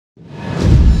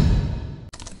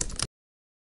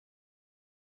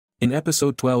In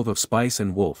episode 12 of Spice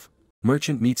and Wolf,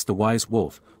 Merchant meets the wise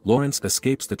wolf. Lawrence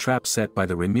escapes the trap set by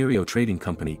the Remiro Trading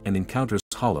Company and encounters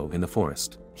Hollow in the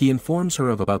forest. He informs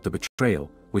her about the betrayal,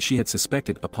 which she had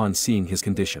suspected upon seeing his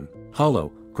condition.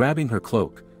 Hollow, grabbing her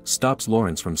cloak, stops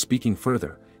Lawrence from speaking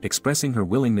further, expressing her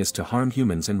willingness to harm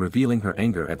humans and revealing her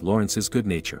anger at Lawrence's good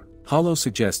nature. Hollow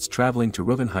suggests traveling to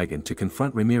Rövenhagen to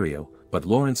confront Remiro, but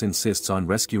Lawrence insists on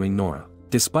rescuing Nora.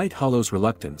 Despite Hollow's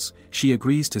reluctance, she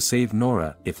agrees to save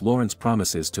Nora if Lawrence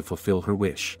promises to fulfill her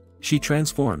wish. She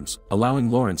transforms, allowing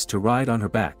Lawrence to ride on her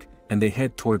back, and they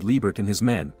head toward Liebert and his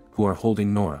men, who are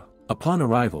holding Nora. Upon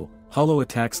arrival, Hollow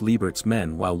attacks Liebert's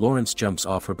men while Lawrence jumps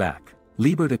off her back.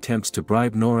 Liebert attempts to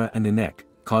bribe Nora and Inek,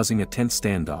 causing a tense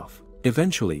standoff.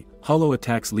 Eventually, Hollow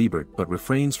attacks Liebert but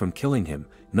refrains from killing him,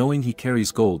 knowing he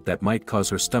carries gold that might cause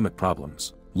her stomach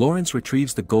problems. Lawrence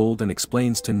retrieves the gold and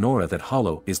explains to Nora that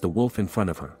Hollow is the wolf in front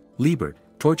of her. Liebert,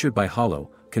 tortured by Hollow,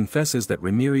 confesses that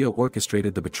Remiro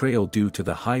orchestrated the betrayal due to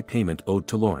the high payment owed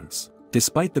to Lawrence.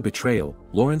 Despite the betrayal,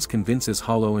 Lawrence convinces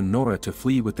Hollow and Nora to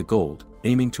flee with the gold,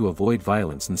 aiming to avoid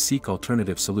violence and seek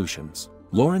alternative solutions.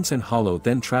 Lawrence and Hollow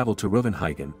then travel to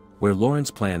Rövenhagen, where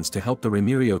Lawrence plans to help the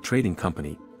Remiro Trading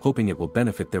Company, hoping it will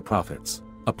benefit their profits.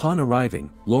 Upon arriving,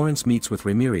 Lawrence meets with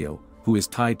Remiro, who is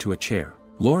tied to a chair.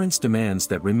 Lawrence demands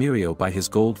that Remiro buy his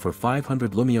gold for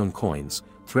 500 Lumion coins,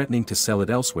 threatening to sell it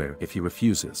elsewhere if he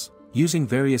refuses. Using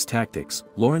various tactics,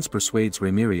 Lawrence persuades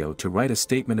Remiro to write a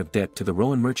statement of debt to the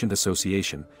Rowan Merchant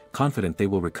Association, confident they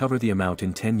will recover the amount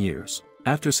in 10 years.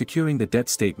 After securing the debt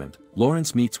statement,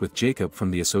 Lawrence meets with Jacob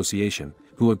from the association,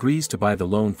 who agrees to buy the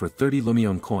loan for 30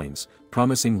 Lumion coins,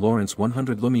 promising Lawrence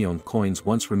 100 Lumion coins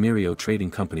once Remiro Trading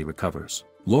Company recovers.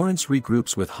 Lawrence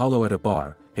regroups with Hollow at a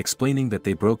bar, explaining that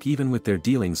they broke even with their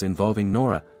dealings involving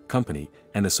Nora, company,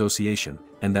 and association,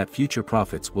 and that future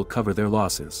profits will cover their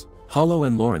losses. Hollow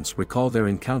and Lawrence recall their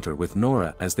encounter with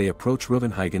Nora as they approach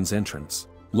Rövenhagen's entrance.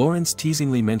 Lawrence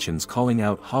teasingly mentions calling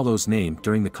out Hollow's name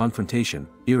during the confrontation,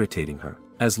 irritating her.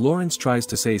 As Lawrence tries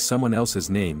to say someone else's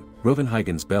name,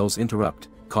 Rövenhagen's bells interrupt,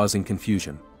 causing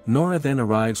confusion. Nora then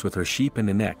arrives with her sheep and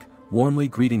Inek, warmly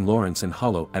greeting Lawrence and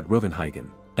Hollow at Rövenhagen.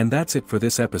 And that's it for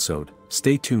this episode.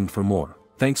 Stay tuned for more.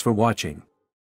 Thanks for watching.